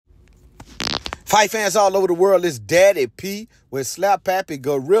Fight fans all over the world, it's Daddy P with Slap Pappy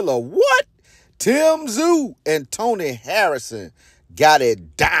Gorilla. What? Tim Tszyu and Tony Harrison got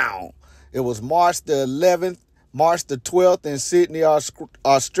it down. It was March the 11th, March the 12th in Sydney,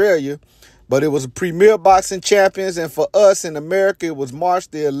 Australia. But it was a Premier Boxing Champions, and for us in America, it was March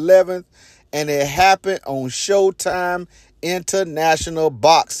the 11th, and it happened on Showtime International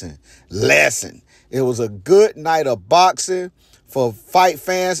Boxing. Lesson. It was a good night of boxing for fight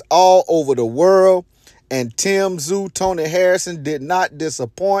fans all over the world, and Tim Tszyu, Tony Harrison did not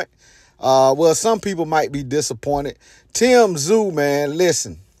disappoint. Well, some people might be disappointed. Tim Tszyu, man,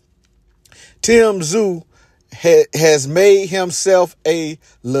 listen. Tim Tszyu has made himself a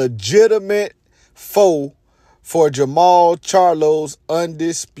legitimate foe for Jermell Charlo's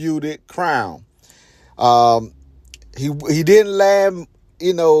undisputed crown. He didn't land,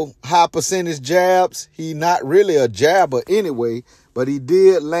 high percentage jabs. He not really a jabber anyway, but he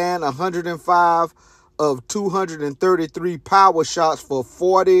did land 105 of 233 power shots for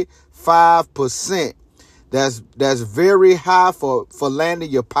 45%. That's very high for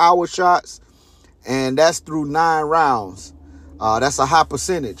landing your power shots, and that's through 9 rounds. That's a high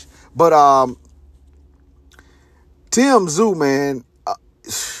percentage. But Tim Tszyu, man,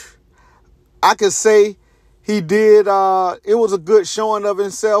 I could say he did, it was a good showing of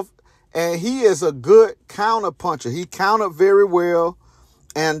himself, and he is a good counter puncher. He countered very well,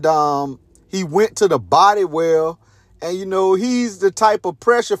 and he went to the body well, and, he's the type of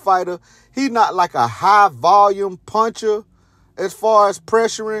pressure fighter. He's not like a high volume puncher as far as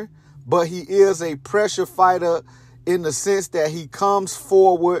pressuring, but he is a pressure fighter in the sense that he comes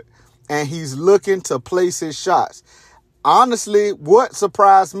forward and he's looking to place his shots. Honestly, what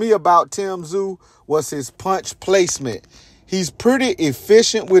surprised me about Tim Tszyu was his punch placement. He's pretty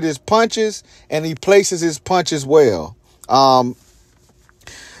efficient with his punches, and he places his punches well.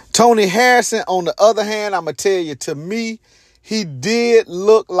 Tony Harrison, on the other hand, I'm going to tell you, to me, he did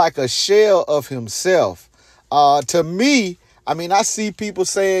look like a shell of himself. To me, I see people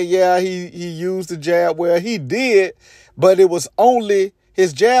saying, yeah, he used the jab. Well, he did, but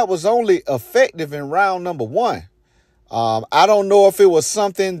his jab was only effective in round number 1. I don't know if it was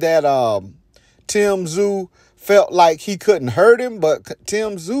something that Tim Tszyu felt like he couldn't hurt him, but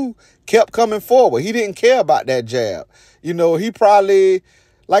Tim Tszyu kept coming forward. He didn't care about that jab. He probably,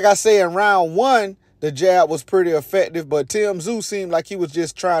 like I say, in round 1, the jab was pretty effective, but Tim Tszyu seemed like he was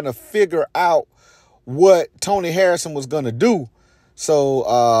just trying to figure out what Tony Harrison was going to do.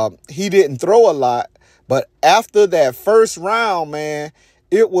 So he didn't throw a lot. But after that first round, man,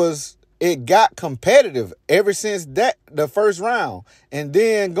 it got competitive ever since the first round. And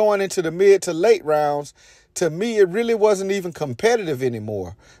then going into the mid to late rounds, to me, it really wasn't even competitive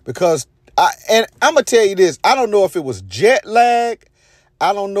anymore. Because, I'm going to tell you this, I don't know if it was jet lag.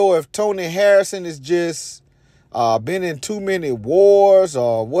 I don't know if Tony Harrison is just been in too many wars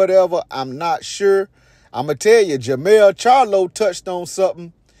or whatever. I'm not sure. I'm going to tell you, Jermell Charlo touched on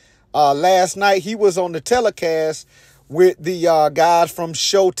something last night. He was on the telecast with the guys from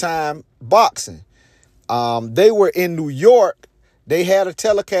Showtime Boxing. They were in New York. They had a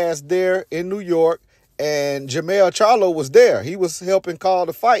telecast there in New York, and Jermell Charlo was there. He was helping call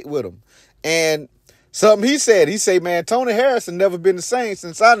the fight with him. And something he said, man, Tony Harrison never been the same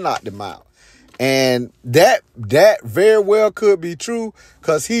since I knocked him out. And that very well could be true,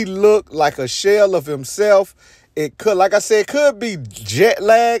 because he looked like a shell of himself. It could, like I said, it could be jet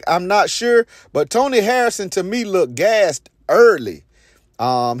lag. I'm not sure. But Tony Harrison, to me, looked gassed early.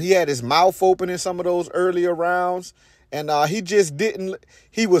 He had his mouth open in some of those earlier rounds. And he just didn't.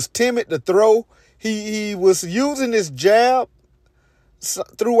 He was timid to throw. He was using his jab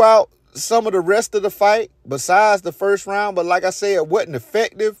throughout some of the rest of the fight, besides the first round. But like I said, it wasn't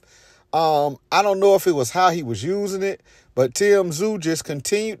effective. I don't know if it was how he was using it, but Tim Tszyu just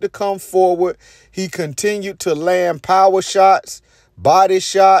continued to come forward. He continued to land power shots, body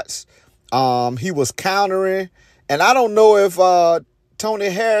shots. He was countering. And I don't know if Tony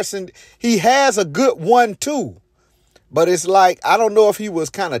Harrison, he has a good 1-2. But it's like, I don't know if he was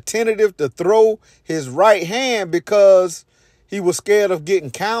kind of tentative to throw his right hand because he was scared of getting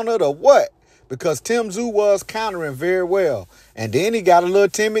countered or what. Because Tim Tszyu was countering very well. And then he got a little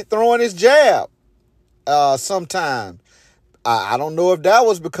timid throwing his jab sometime. I don't know if that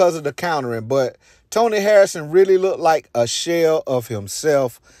was because of the countering, but Tony Harrison really looked like a shell of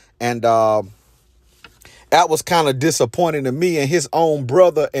himself. And that was kind of disappointing to me. And his own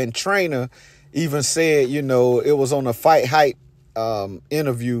brother and trainer even said, it was on a Fight Hype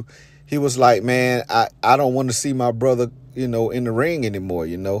interview. He was like, man, I don't want to see my brother, in the ring anymore,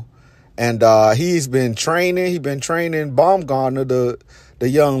 And he's been training. He's been training Baumgartner, the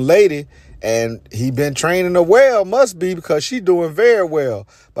young lady, And he been training her well, must be, because she doing very well.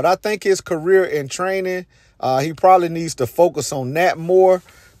 But I think his career in training, he probably needs to focus on that more,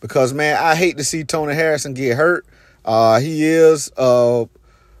 because, man, I hate to see Tony Harrison get hurt. He is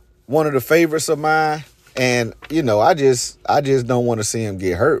one of the favorites of mine. And, you know, I just don't want to see him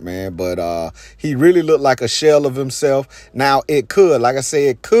get hurt, man. But he really looked like a shell of himself. Now, it could, like I said,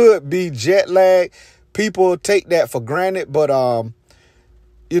 it could be jet lag. People take that for granted. But,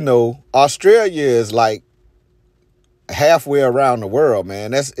 you know, Australia is like halfway around the world,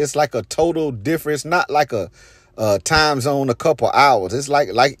 man. It's like a total difference, not like a time zone, a couple hours. It's like,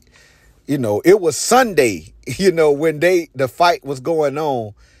 you know, it was Sunday, you know, when the fight was going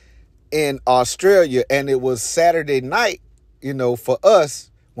on in Australia, and it was Saturday night, you know, for us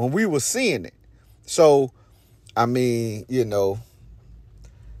when we were seeing it. So, I mean, you know,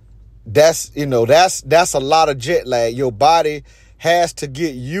 that's a lot of jet lag. Your body has to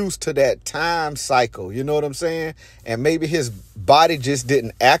get used to that time cycle. You know what I'm saying? And maybe his body just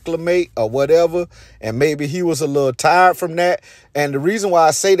didn't acclimate or whatever. And maybe he was a little tired from that. And the reason why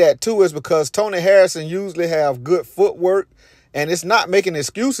I say that too is because Tony Harrison usually have good footwork. And it's not making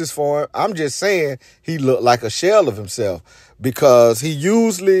excuses for him. I'm just saying he looked like a shell of himself, because he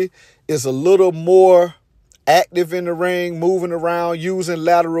usually is a little more active in the ring, moving around, using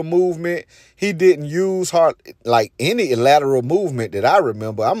lateral movement. He didn't use any lateral movement that I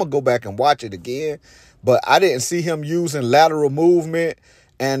remember. I'm going to go back and watch it again, but I didn't see him using lateral movement.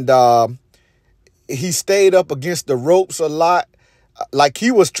 And he stayed up against the ropes a lot, like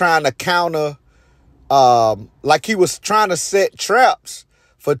he was trying to counter, like he was trying to set traps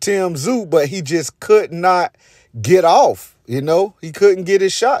for Tim Tszyu, but he just could not get off, you know? He couldn't get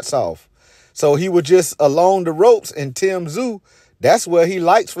his shots off. So he was just along the ropes, and Tim Tszyu, that's where he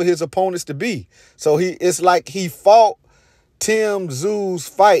likes for his opponents to be. So it's like he fought Tim Tszyu's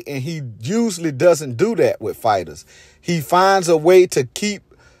fight, and he usually doesn't do that with fighters. He finds a way to keep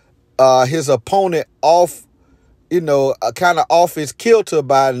his opponent off, you know, kind of off his kilter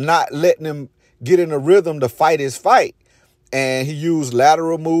by not letting him get in a rhythm to fight his fight. And he used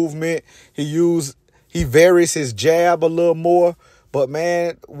lateral movement. He varies his jab a little more. But,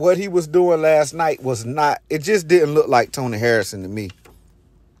 man, what he was doing last night it just didn't look like Tony Harrison to me.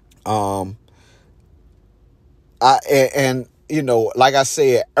 And you know, like I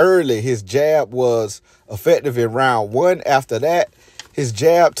said early, his jab was effective in round one. After that, his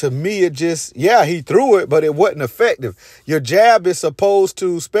jab, to me, he threw it, but it wasn't effective. Your jab is supposed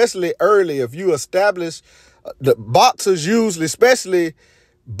to, especially early, if you establish, the boxers usually, especially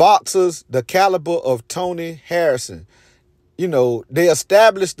boxers the caliber of Tony Harrison, you know, they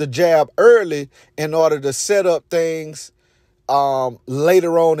establish the jab early in order to set up things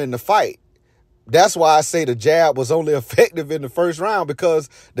later on in the fight. That's why I say the jab was only effective in the first round, because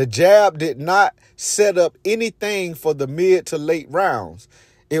the jab did not set up anything for the mid to late rounds.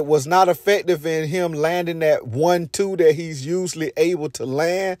 It was not effective in him landing that 1-2 that he's usually able to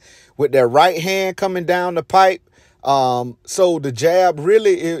land with that right hand coming down the pipe. So the jab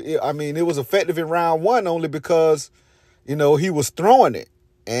really, it was effective in round one only because, you know, he was throwing it,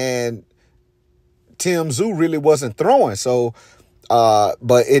 and Tim Tszyu really wasn't throwing. So,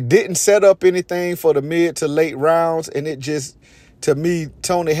 but it didn't set up anything for the mid to late rounds. And it just, to me,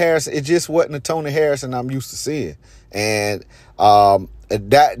 Tony Harrison, it just wasn't the Tony Harrison I'm used to seeing. And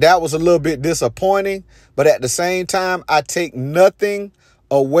that was a little bit disappointing. But at the same time, I take nothing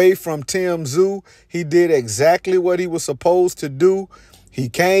away from Tim Tszyu. He did exactly what he was supposed to do. He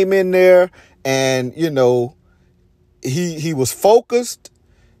came in there and, you know, he was focused.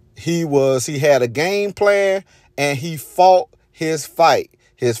 He had a game plan, and he fought his fight.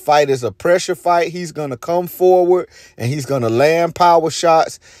 His fight is a pressure fight. He's going to come forward and he's going to land power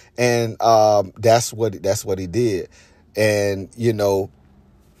shots. And that's what he did. And, you know,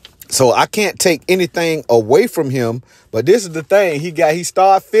 so I can't take anything away from him. But this is the thing. He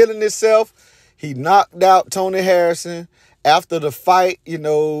started feeling himself. He knocked out Tony Harrison after the fight, you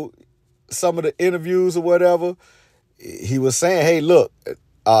know, some of the interviews or whatever. He was saying, hey, look,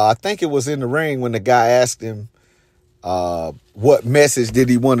 I think it was in the ring when the guy asked him what message did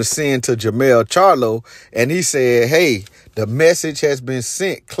he want to send to Jermell Charlo. And he said, hey, the message has been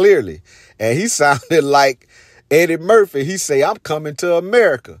sent clearly. And he sounded like Eddie Murphy. He said, I'm coming to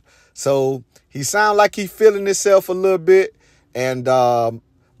America. So he sounded like he feeling himself a little bit. And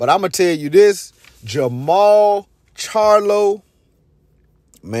but I'm going to tell you this, Jermell Charlo,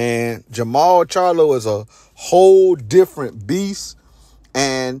 man, Jermell Charlo is a whole different beast.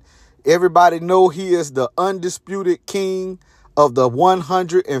 And everybody know he is the undisputed king of the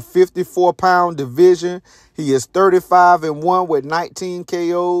 154-pound division. He is 35-1 with 19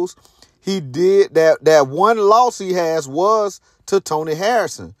 KOs. he did that one loss he has was to Tony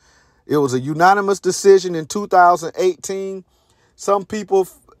Harrison. It was a unanimous decision in 2018. Some people,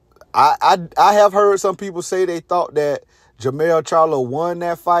 I have heard some people say they thought that Jermell Charlo won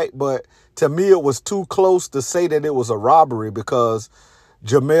that fight, but to me it was too close to say that it was a robbery, because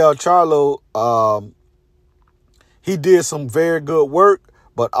Jermell Charlo, he did some very good work,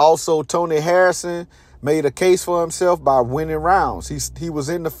 but also Tony Harrison made a case for himself by winning rounds. He was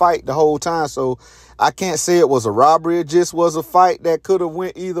in the fight the whole time, so I can't say it was a robbery. It just was a fight that could have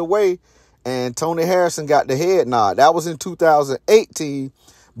went either way, and Tony Harrison got the head nod. That was in 2018,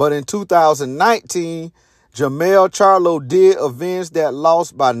 but in 2019, Jermell Charlo did avenge that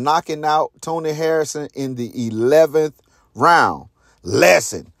loss by knocking out Tony Harrison in the 11th round.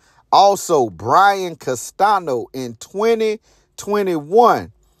 Lesson. Also, Brian Castano in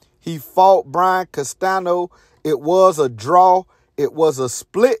 2021. He fought Brian Castano. It was a draw. It was a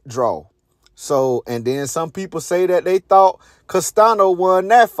split draw. So, and then some people say that they thought Castano won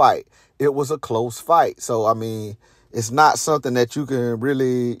that fight. It was a close fight. So, I mean, it's not something that you can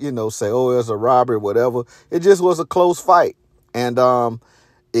really, say, oh, it's a robbery, whatever. It just was a close fight. And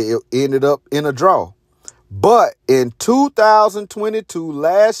it ended up in a draw. But in 2022,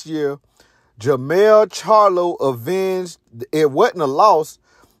 last year, Jermell Charlo avenged, it wasn't a loss,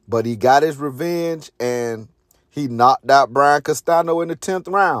 but he got his revenge and he knocked out Brian Castano in the 10th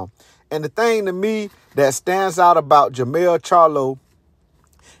round. And the thing to me that stands out about Jermell Charlo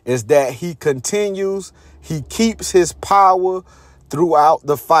is that he keeps his power throughout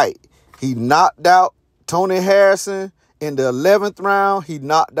the fight. He knocked out Tony Harrison in the 11th round. He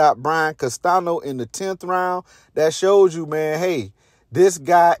knocked out Brian Castano in the 10th round. That shows you, man, hey, this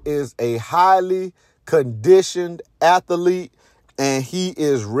guy is a highly conditioned athlete, and he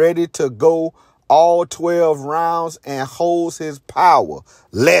is ready to go all 12 rounds and holds his power.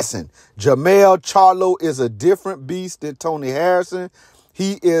 Lesson. Jermell Charlo is a different beast than Tony Harrison.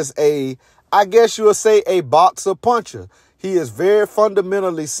 He is I guess you would say, a boxer puncher. He is very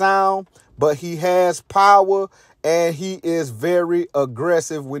fundamentally sound, but he has power, and he is very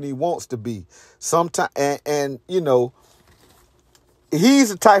aggressive when he wants to be. Sometimes, and he's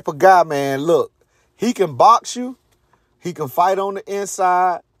the type of guy, man, look, he can box you, he can fight on the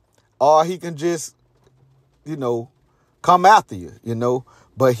inside, or he can just, come after you,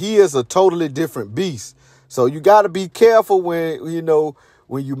 But he is a totally different beast. So you got to be careful when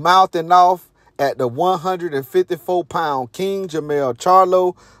you mouthing off at the 154-pound King, Jermell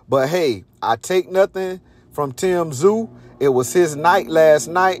Charlo. But, hey, I take nothing from Tim Tszyu. It was his night last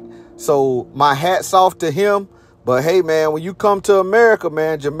night, so my hat's off to him. But, hey, man, when you come to America,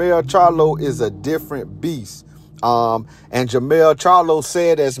 man, Jermell Charlo is a different beast. And Jermell Charlo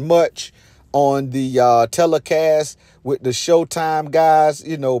said as much on the telecast with the Showtime guys,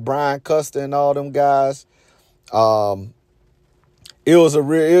 Brian Custer and all them guys. It was a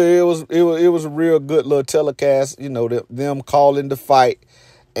real good little telecast, them calling the fight,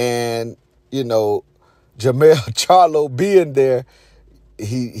 and Jermell Charlo being there.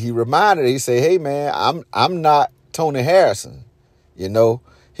 He reminded, he said, hey man, I'm not Tony Harrison.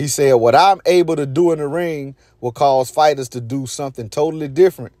 He said what I'm able to do in the ring will cause fighters to do something totally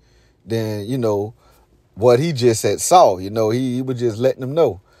different than what he just had saw. He was just letting them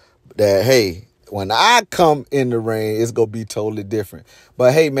know that, hey, when I come in the ring, it's going to be totally different.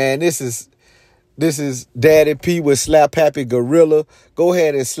 But, hey, man, this is Daddy P with Slap Happy Gorilla. Go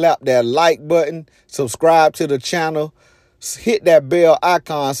ahead and slap that like button. Subscribe to the channel. Hit that bell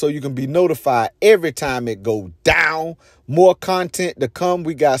icon so you can be notified every time it go down. More content to come.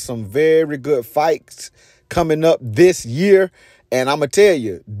 We got some very good fights coming up this year. And I'm going to tell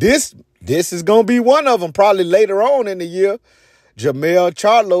you, this is going to be one of them probably later on in the year. Jermell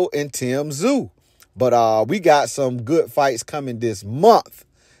Charlo and Tim Tszyu. But we got some good fights coming this month.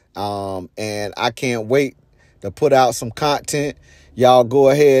 And I can't wait to put out some content. Y'all go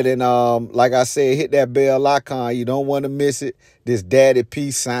ahead and, like I said, hit that bell icon. You don't want to miss it. This Daddy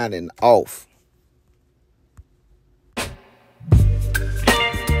P signing off.